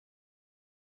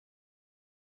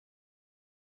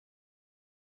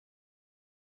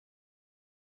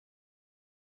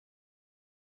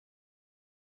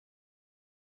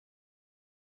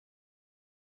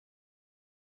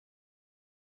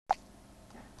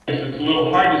It's a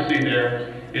little hard to see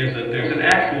there is that there's an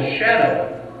actual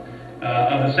shadow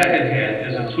of the second hand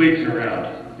as it sweeps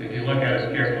around. If you look at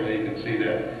it carefully, you can see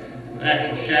that an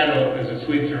actual shadow as it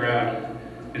sweeps around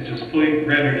is just fully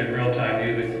rendered in real time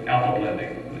using alpha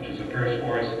blending, which is a first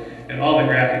for us, and all the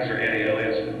graphics are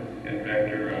anti-alias and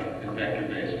vector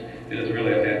based. It is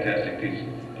really a fantastic piece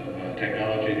of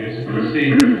technology, and you're going to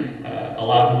see a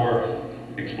lot more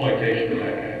exploitation of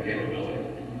that kind of capability.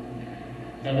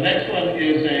 Now the next one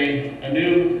is a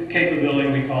new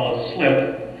capability we call a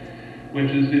slip,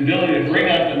 which is the ability to bring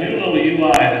up a new little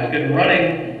UI that's been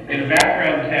running in a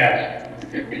background task.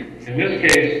 In this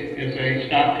case, it's a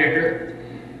stock ticker.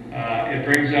 It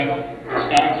brings up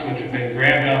stocks which have been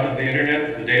grabbed off of the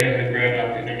internet. The data has been grabbed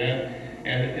off the internet.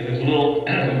 And there's a little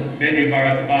menu bar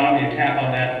at the bottom. You tap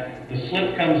on that. The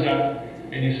slip comes up,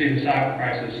 and you see the stock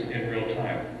prices in real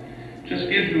time. Just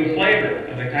gives you a flavor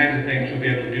of the kinds of things you'll be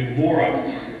able to do more of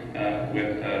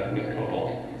with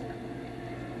Cobalt.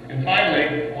 And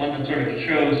finally, one that sort of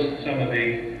shows some of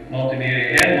the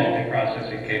multimedia and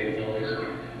multiprocessing capabilities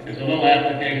is a little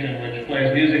application which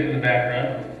plays music in the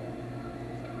background.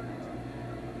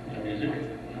 No music.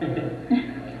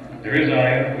 There is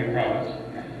audio, we promise.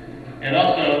 And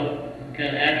also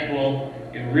can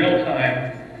in real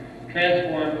time,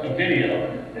 transform a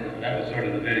video. That was sort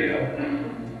of the video.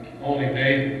 Only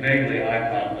vaguely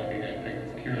iPod looking, I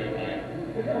think, purely by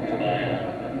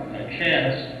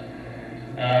chance.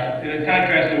 In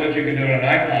contrast to what you can do on an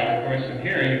iPod, of course, in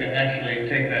here you can actually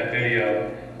take that video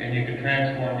and you can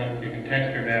transform it, you can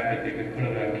texture map it, you can put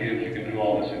it on cubes, you can do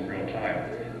all this in real time.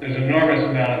 There's an enormous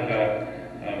amount of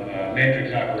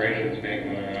matrix operations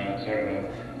being going on. It's sort of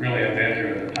really a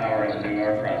measure of the power of the new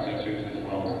ARM processors as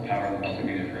well as the power of the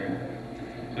multimedia framework.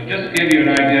 So just to give you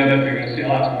an idea that you're going to see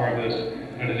lots more of this,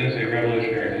 but it is a revolutionary